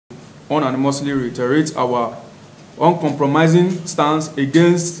unanimously reiterate our uncompromising stance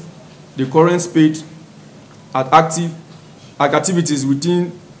against the current spate at activities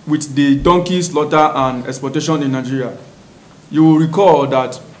with the donkey slaughter and exploitation in Nigeria. You will recall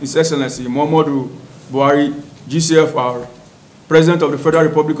that His Excellency Muhammadu Buhari, GCFR, President of the Federal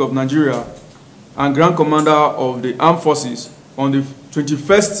Republic of Nigeria and Grand Commander of the Armed Forces, on the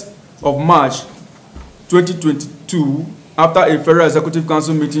 21st of March 2022, after a Federal Executive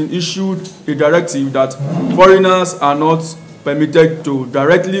Council meeting, issued a directive that foreigners are not permitted to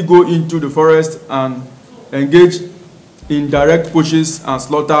directly go into the forest and engage in direct pushes and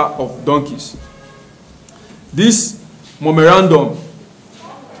slaughter of donkeys. This memorandum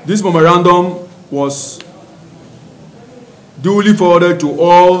was duly forwarded to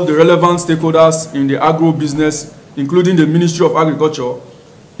all the relevant stakeholders in the agro-business, including the Ministry of Agriculture.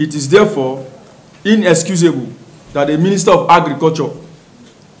 It is therefore inexcusable that the Minister of Agriculture,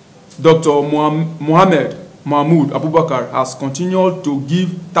 Dr. Mohammed Mahmoud Abubakar, has continued to give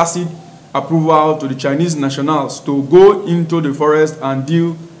tacit approval to the Chinese nationals to go into the forest and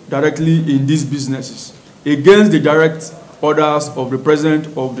deal directly in these businesses, against the direct orders of the President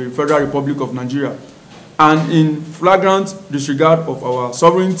of the Federal Republic of Nigeria, and in flagrant disregard of our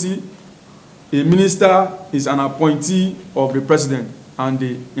sovereignty. A minister is an appointee of the President, and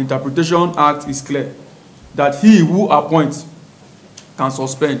the Interpretation Act is clear that he who appoints can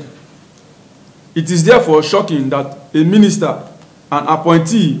suspend. It is therefore shocking that a minister, an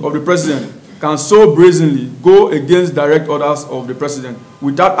appointee of the President, can so brazenly go against direct orders of the President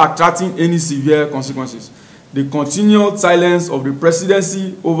without attracting any severe consequences. The continued silence of the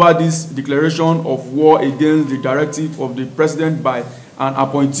Presidency over this declaration of war against the directive of the President by an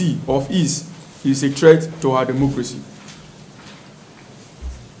appointee of his is a threat to our democracy.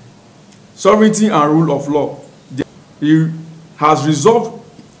 Sovereignty and rule of law. He has resolved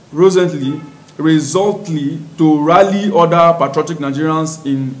resolutely to rally other patriotic Nigerians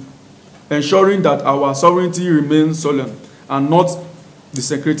in ensuring that our sovereignty remains solemn and not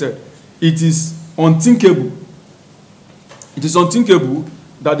desecrated. It is unthinkable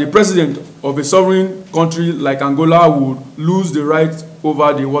that the president of a sovereign country like Angola would lose the right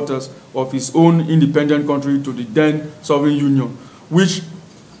over the waters of his own independent country to the then sovereign union, which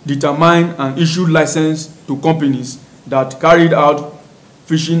determined and issued license to companies that carried out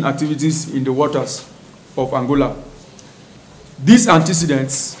fishing activities in the waters of Angola. These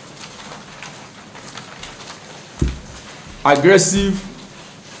antecedents, aggressive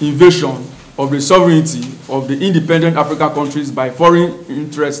invasion of the sovereignty of the independent African countries by foreign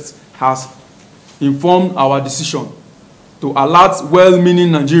interests, has informed our decision to alert well-meaning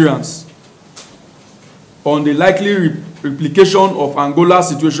Nigerians on the likely replication of Angola's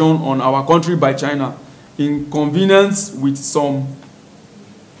situation on our country by China, in convenience with some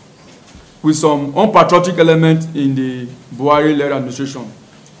unpatriotic element in the Buhari-led administration.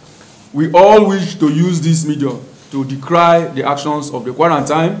 We all wish to use this medium to decry the actions of the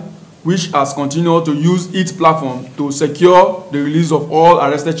quarantine, which has continued to use its platform to secure the release of all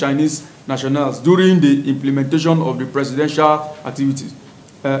arrested Chinese nationals during the implementation of the presidential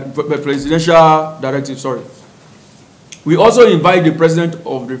directive. We also invite the President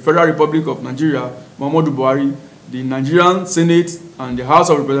of the Federal Republic of Nigeria, Muhammadu Buhari, the Nigerian Senate, and the House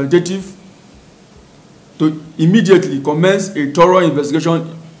of Representatives to immediately commence a thorough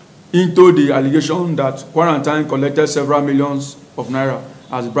investigation into the allegation that quarantine collected several millions of naira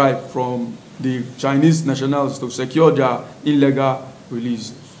as bribe from the Chinese nationals to secure their illegal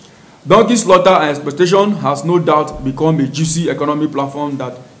release. Donkey slaughter and exploitation has no doubt become a juicy economic platform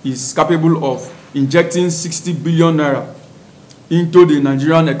that is capable of injecting 60 billion naira into the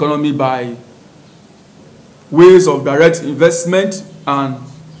Nigerian economy by ways of direct investment, and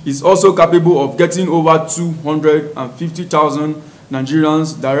is also capable of getting over 250,000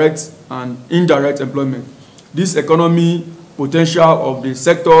 Nigerians direct and indirect employment. This economy potential of the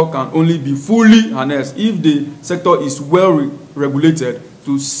sector can only be fully harnessed if the sector is well regulated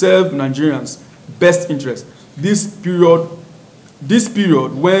to serve Nigerians' best interest. This period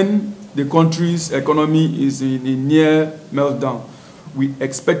when the country's economy is in a near meltdown, we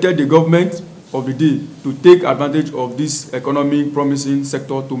expected the government of the day to take advantage of this economic promising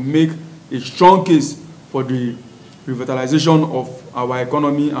sector to make a strong case for the revitalization of our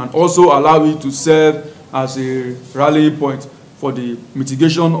economy, and also allow it to serve as a rallying point for the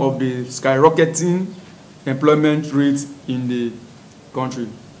mitigation of the skyrocketing employment rate in the country.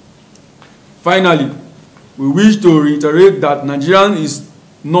 Finally, we wish to reiterate that Nigeria is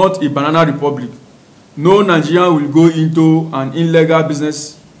not a banana republic. No Nigerian will go into an illegal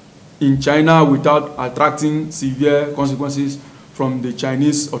business in China without attracting severe consequences from the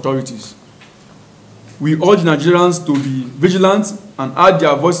Chinese authorities. We urge Nigerians to be vigilant and add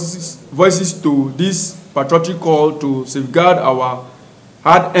their voices to this patriotic call to safeguard our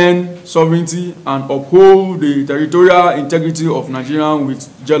hard-earned sovereignty and uphold the territorial integrity of Nigeria with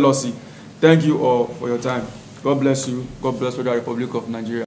jealousy. Thank you all for your time. God bless you. God bless the Republic of Nigeria.